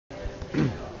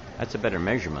That's a better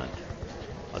measurement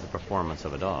of the performance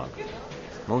of a dog.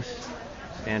 Most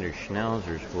standard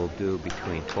schnauzers will do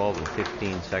between 12 and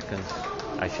 15 seconds.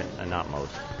 Not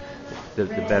most. The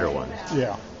better ones.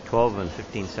 Yeah. 12 and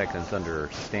 15 seconds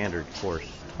under standard course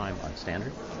time on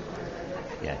standard.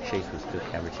 Yeah, Chase was still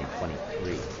averaging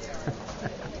 23.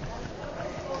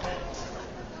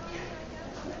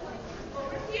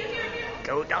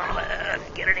 Go Donovan,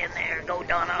 get it in there. Go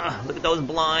Donna. Look at those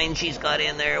blinds she's got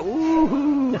in there.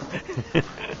 Woohoo!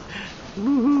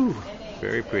 Woohoo!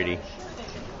 Very pretty.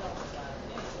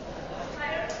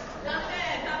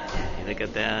 Look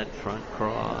at that front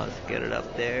cross. Get it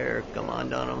up there. Come on,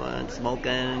 Donovan.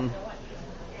 Smoking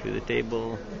through the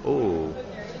table. Oh,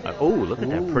 look at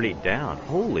that pretty down.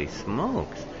 Holy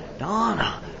smokes,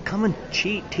 Donna, come and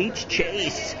teach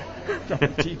Chase.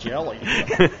 Teach Ellie.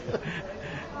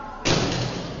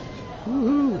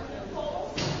 Woohoo!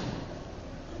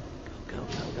 Go!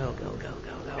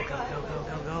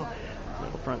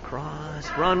 Little front cross.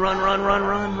 Run.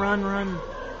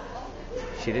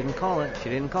 She didn't call it.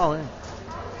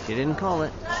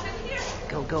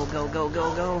 Go.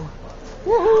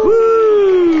 Woohoo!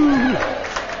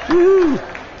 Woo!